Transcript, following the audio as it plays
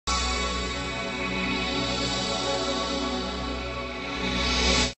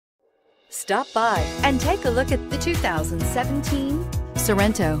Stop by and take a look at the 2017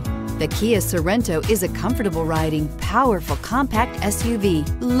 Sorento. The Kia Sorento is a comfortable riding, powerful compact SUV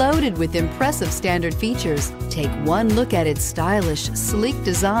loaded with impressive standard features. Take one look at its stylish, sleek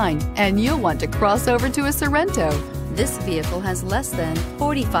design and you'll want to cross over to a Sorento. This vehicle has less than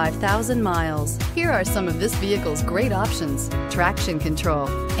 45,000 miles. Here are some of this vehicle's great options: traction control,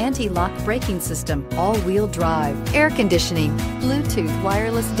 anti-lock braking system, all-wheel drive, air conditioning, Bluetooth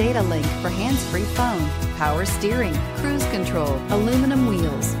wireless data link for hands-free phone, power steering, cruise control, aluminum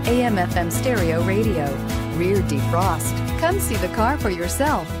wheels, AM/FM stereo radio, rear defrost. Come see the car for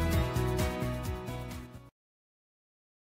yourself.